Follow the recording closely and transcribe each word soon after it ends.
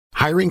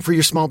Hiring for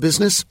your small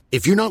business?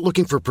 If you're not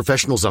looking for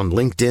professionals on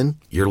LinkedIn,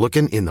 you're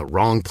looking in the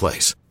wrong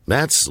place.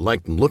 That's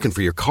like looking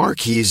for your car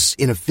keys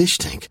in a fish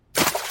tank.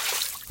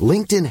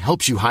 LinkedIn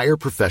helps you hire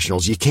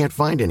professionals you can't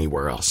find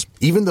anywhere else,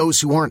 even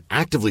those who aren't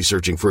actively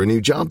searching for a new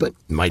job but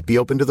might be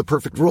open to the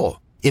perfect role.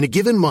 In a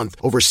given month,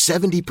 over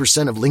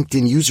 70% of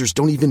LinkedIn users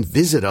don't even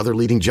visit other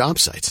leading job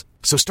sites.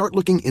 So start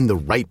looking in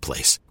the right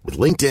place.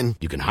 With LinkedIn,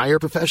 you can hire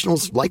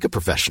professionals like a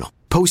professional.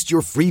 Post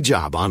your free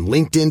job on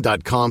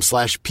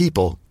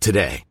linkedin.com/people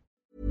today.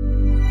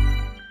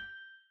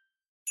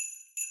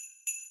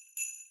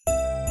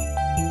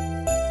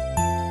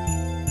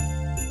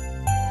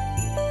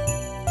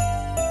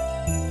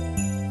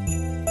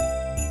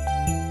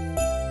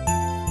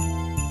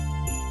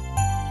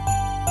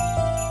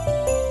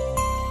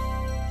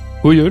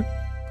 God jul.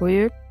 God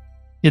jul.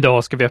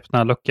 Idag ska vi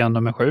öppna luckan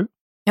nummer 7.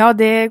 Ja,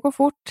 det går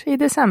fort i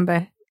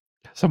december.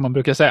 Som man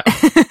brukar säga.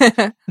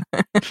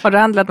 Har du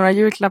handlat några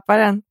julklappar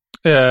än?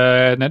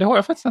 Nej, det har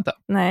jag faktiskt inte.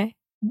 Nej.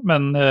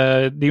 Men det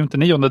är ju inte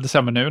 9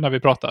 december nu när vi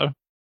pratar.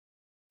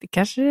 Det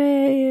kanske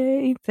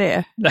det inte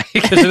är. Nej,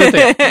 kanske det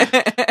inte är.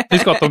 Vi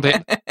ska ta om till.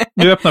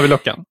 Nu öppnar vi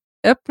luckan.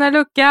 Öppna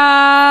lucka!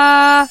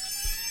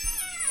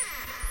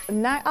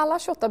 När alla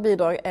 28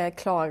 bidrag är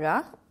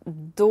klara,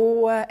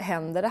 då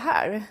händer det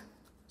här.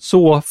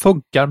 Så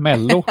funkar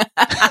Mello.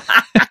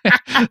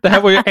 Det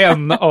här var ju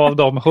en av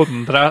de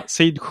 100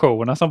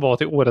 sidshowerna som var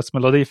till årets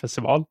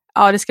Melodifestival.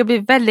 Ja, det ska bli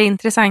väldigt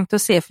intressant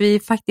att se, för vi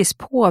faktiskt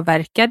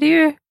påverkade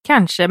ju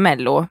kanske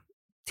Mello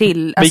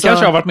till... Vi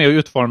kanske har varit med och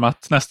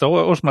utformat nästa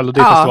års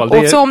Melodifestival. Ja,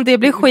 och så om det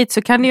blir skit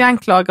så kan ni ju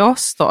anklaga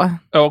oss då.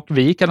 Och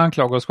vi kan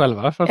anklaga oss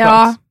själva.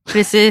 Ja,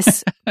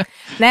 precis.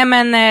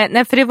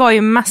 Nej, för det var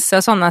ju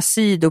massa sådana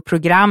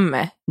sidoprogram.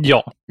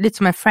 Ja. Lite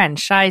som en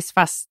franchise,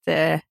 fast...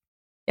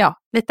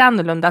 lite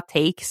annorlunda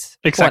takes.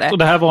 Exakt, och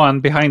det här var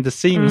en behind the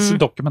scenes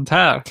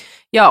dokumentär.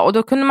 Ja, och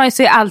då kunde man ju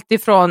se allt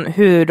ifrån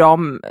hur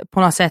de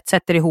på något sätt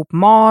sätter ihop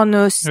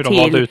manus hur till...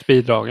 de valde ut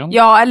bidragen.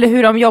 Ja, eller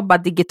hur de jobbar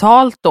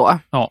digitalt då.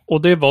 Ja,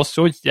 och det var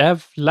så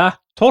jävla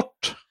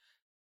torrt.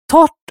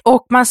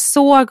 Och man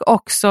såg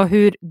också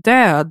hur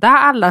döda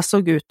alla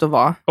såg ut att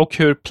vara. Och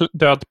hur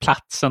död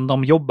platsen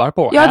de jobbar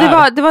på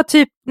Ja, det var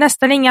typ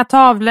nästan inga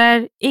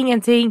tavlor,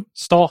 ingenting.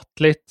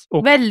 Statligt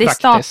och väldigt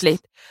praktiskt.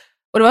 Statligt.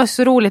 Och det var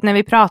så roligt när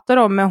vi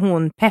pratade om med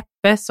hon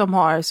Peppe som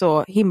har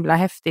så himla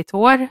häftigt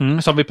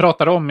hår. Som vi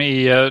pratade om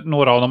i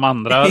några av de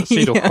andra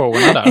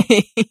sidoshowerna där.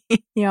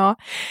 Ja,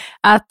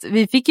 att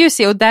vi fick ju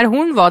se, och där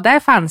hon var, där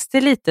fanns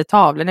det lite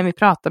tavlor när vi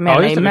pratade med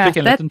henne i mötet. Fick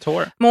en liten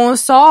tour. Men hon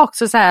sa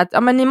också så här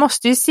att men ni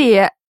måste ju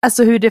se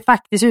alltså hur det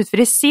faktiskt ut, för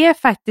det ser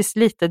faktiskt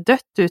lite dött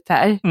ut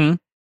här.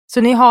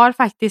 Så ni har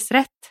faktiskt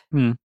rätt.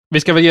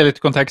 Vi ska väl ge lite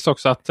kontext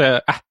också att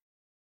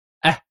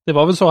det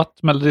var väl så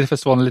att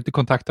Melodifestivalen lite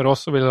kontaktade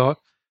oss och ville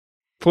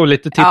få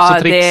lite tips och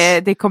tricks.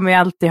 Ja, det kommer jag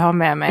alltid ha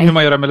med mig. Hur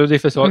man gör en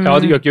Melodifestival. Ja,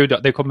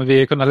 det kommer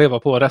vi kunna leva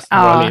på resten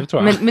av våra liv,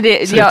 tror jag. Men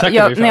det,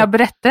 när jag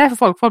berättade för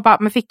folk bara,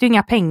 men fick du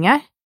inga pengar?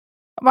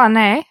 Jag bara,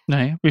 nej.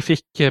 Nej, vi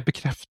fick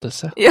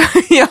bekräftelse. Ja.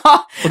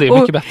 Och det är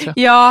mycket bättre.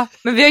 Ja,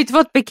 men vi har inte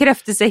fått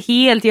bekräftelse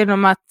helt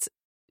genom att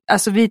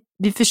alltså vi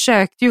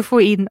försökte ju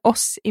få in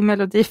oss i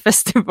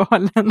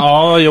Melodifestivalen.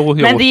 Ja, jo.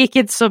 Men det gick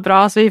inte så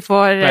bra, så vi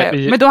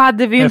får... men då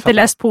hade vi ju inte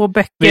läst på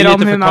böcker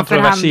om hur man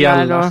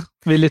förhandlar.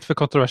 Vi är lite för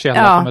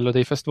kontroversiella på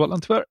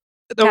Melodifestivalen, tyvärr.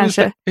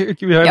 Kanske.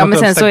 Men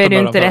sen så är det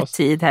ju inte rätt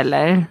tid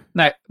heller.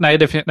 Nej,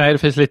 det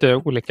finns lite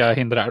olika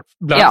hinder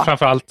där.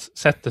 Framförallt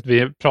sättet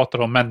vi pratar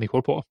om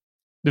människor på.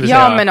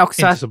 Men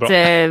också att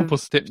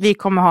vi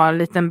kommer ha en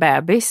liten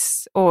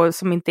bebis och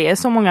som inte är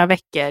så många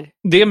veckor.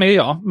 Det med,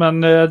 ja.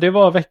 Men det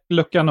var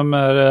lucka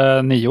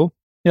nummer 9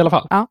 i alla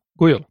fall. Ja.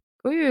 God jul.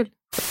 God jul.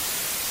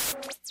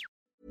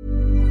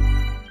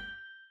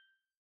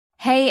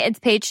 Hey, it's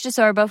Paige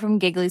DeSorbo from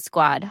Giggly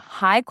Squad.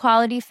 High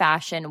quality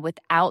fashion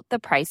without the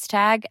price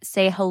tag.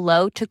 Say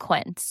hello to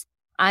Quince.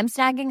 I'm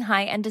snagging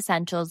high-end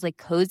essentials like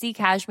cozy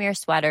cashmere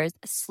sweaters,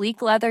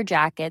 sleek leather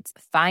jackets,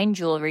 fine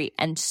jewelry,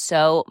 and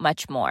so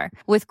much more.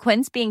 With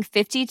Quince being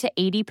 50 to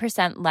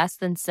 80% less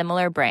than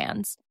similar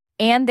brands.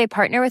 And they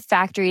partner with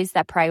factories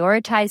that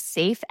prioritize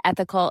safe,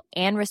 ethical,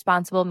 and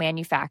responsible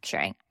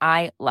manufacturing.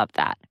 I love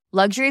that.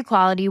 Luxury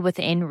quality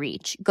within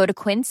reach. Go to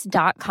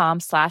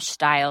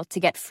quince.com/style to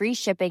get free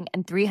shipping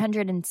and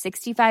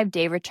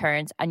 365-day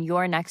returns on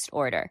your next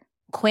order.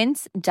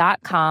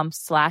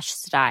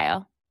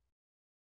 Quince.com/style.